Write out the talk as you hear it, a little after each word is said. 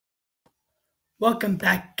Welcome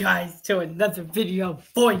back, guys, to another video of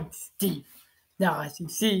Void Steve. Now, as you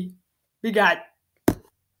see, we got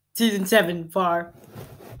season 7 for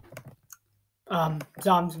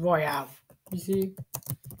Zombs Royale. You see?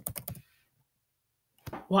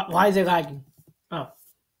 Why is it lagging? Oh,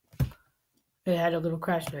 it had a little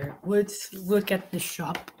crash there. Let's look at the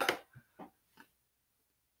shop.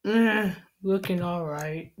 Looking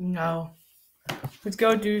alright. No. Let's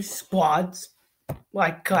go do squads,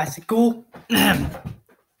 like classical.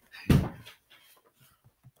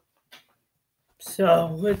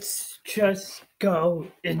 So let's just go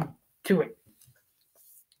into it.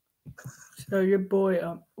 So your boy,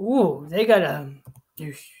 ooh, they got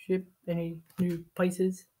new ship. Any new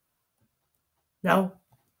places? No.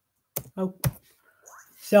 Oh.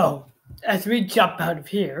 So as we jump out of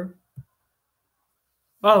here,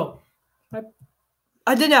 oh,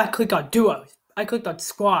 I did not click on duos. I clicked on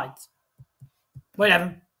squads.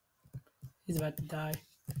 Whatever. He's about to die.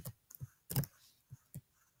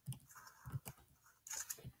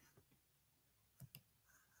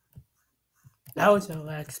 That was a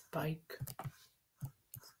lag spike.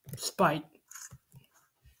 Spike.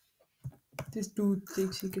 This dude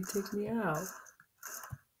thinks he can take me out.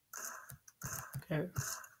 Okay.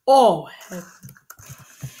 Oh, heck.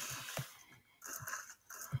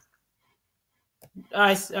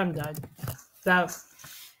 I'm done. That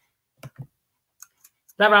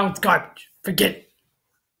round's garbage. Forget it.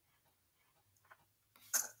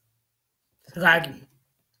 It's lagging.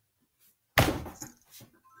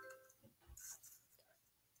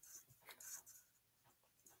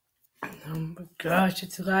 Oh my gosh,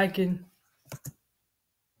 it's lagging.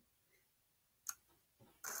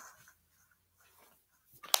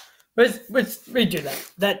 Let's redo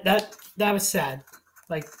that. That was sad.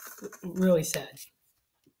 Like, really sad.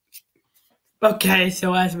 Okay,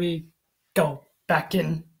 so as we go back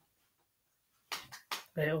in.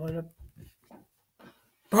 Wait, what up?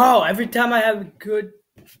 Bro, every time I have a good...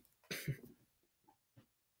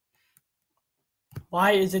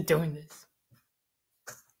 Why is it doing this?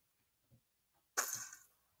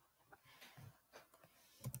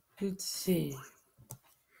 Let's see.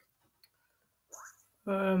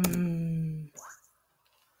 Let's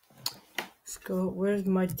go. Where's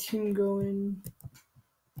my team going?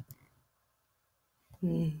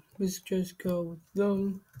 Let's just go with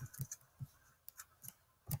them.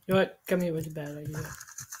 You know what? Come here was a bad idea.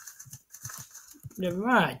 Never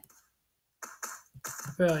mind.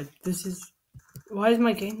 Bro, this is... Why is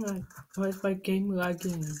my game lag? Why is my game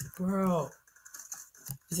lagging? Bro.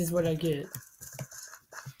 This is what I get.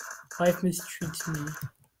 Life mistreats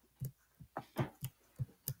me.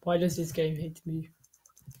 Why does this game hate me?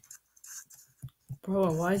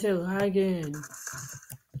 Bro, why is it lagging?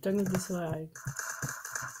 I don't need this lag.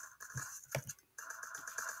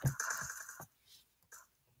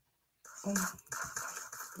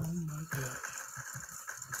 Oh my god.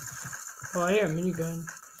 Oh, I hear a minigun.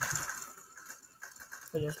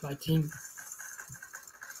 But that's my team.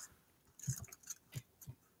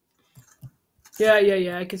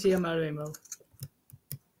 Yeah, I can see I'm out of ammo.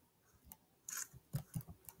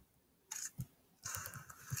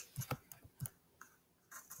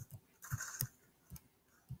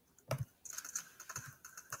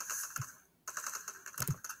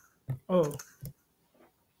 Oh.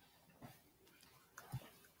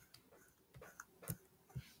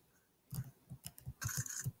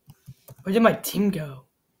 Where did my team go?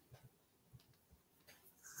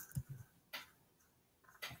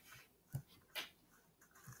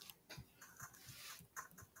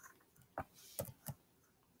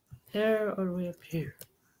 They're all the way up here.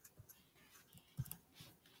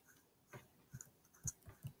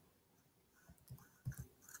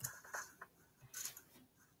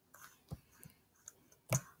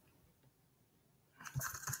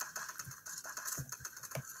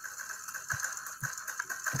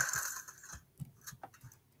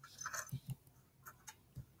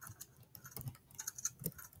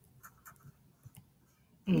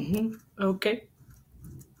 Okay.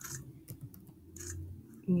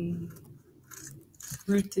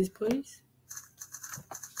 Root this place.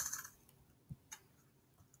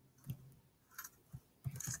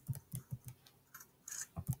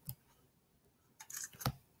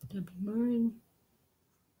 That'll be mine.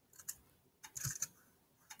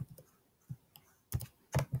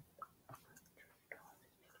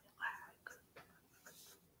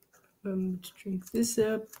 Let's drink this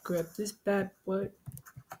up. Grab this bad boy.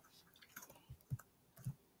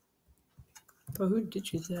 But who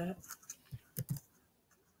ditches that?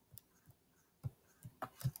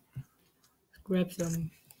 Grab some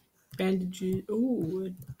bandages. Oh,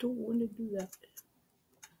 I don't want to do that.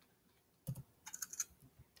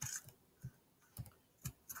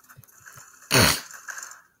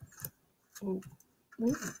 Ooh.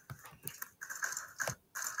 Ooh.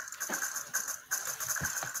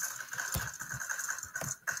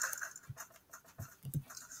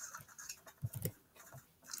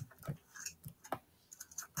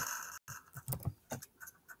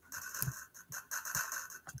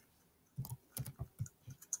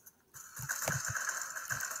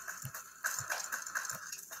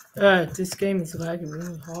 This game is lagging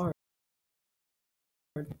really hard.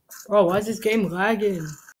 Oh, why is this game lagging?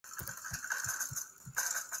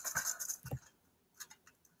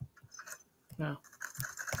 No.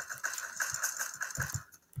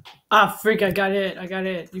 Ah, freak, I got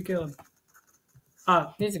it. You kill him.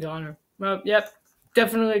 Ah, he's a goner. Well, yep,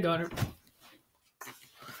 definitely a goner.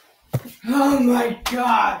 Oh my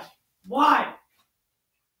gosh! Why?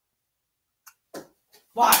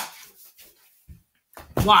 Why?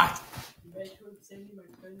 Why?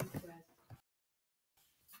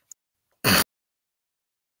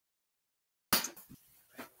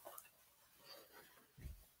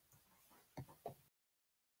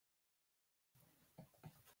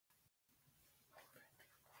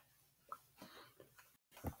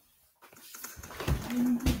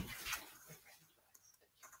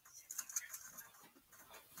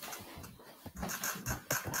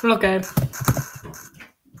 Okay.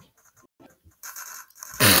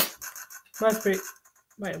 That's pretty.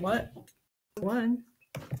 Wait, what? One?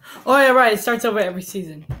 Oh, yeah, right. It starts over every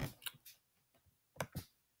season.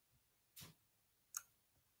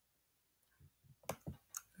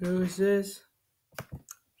 Who's this?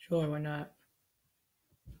 Sure, why not?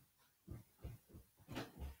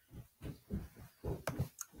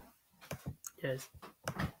 Yes.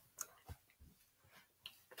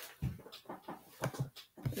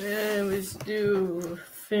 And let's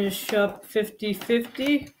finish up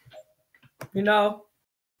 50-50. You know,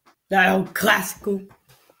 that old classical.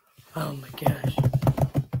 Oh my gosh.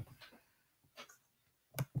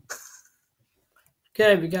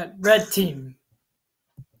 Okay, we got red team.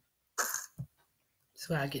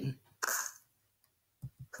 Slagging.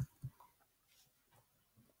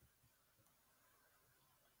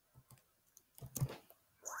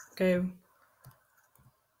 Okay.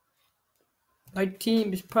 My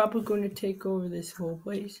team is probably going to take over this whole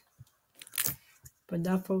place. But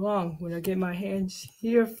not for long. When I get my hands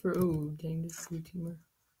here for... Ooh, dang, this blue teamer.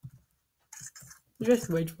 Just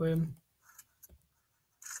wait for him.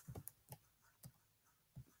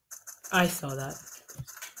 I saw that.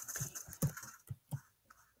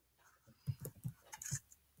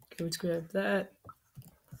 Okay, let's grab that.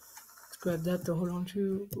 Let's grab that to hold on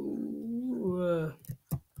to. Ooh,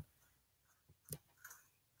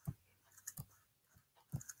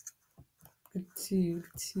 let's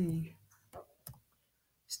see.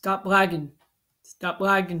 Stop lagging.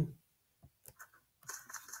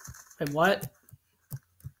 Wait, what?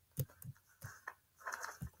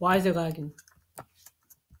 Why is it lagging?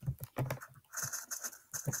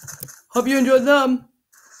 Hope you enjoyed them.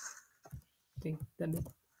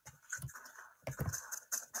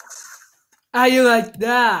 How you like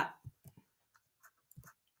that?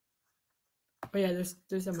 Oh yeah,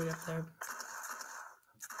 there's somebody up there.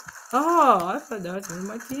 Oh, I thought that was one of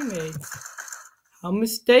my teammates. How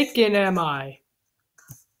mistaken am I?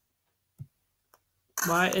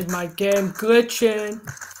 Why is my game glitching?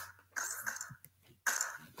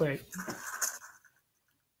 Wait.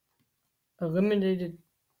 Eliminated.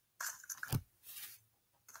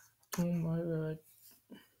 Oh my god.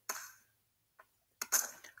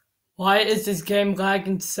 Why is this game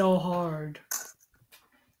lagging so hard?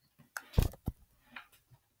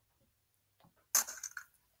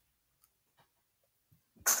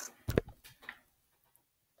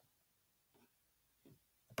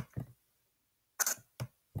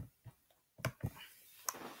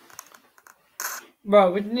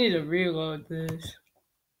 Bro, we need to reload this.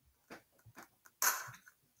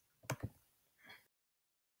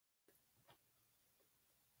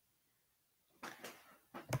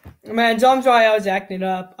 Man, Zombs Royale is acting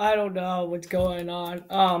up. I don't know what's going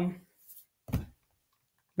on.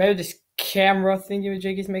 Maybe this camera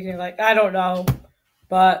thingy is making it like, I don't know.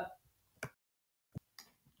 But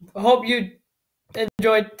I hope you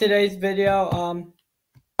enjoyed today's video.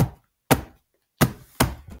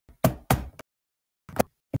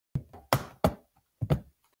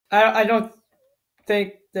 I don't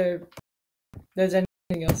think there's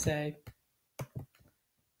anything else to say.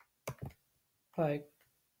 Like,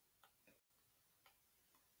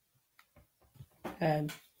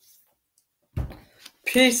 and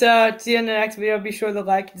peace out. See you in the next video. Be sure to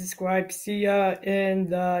like and subscribe. See ya in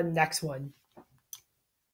the next one.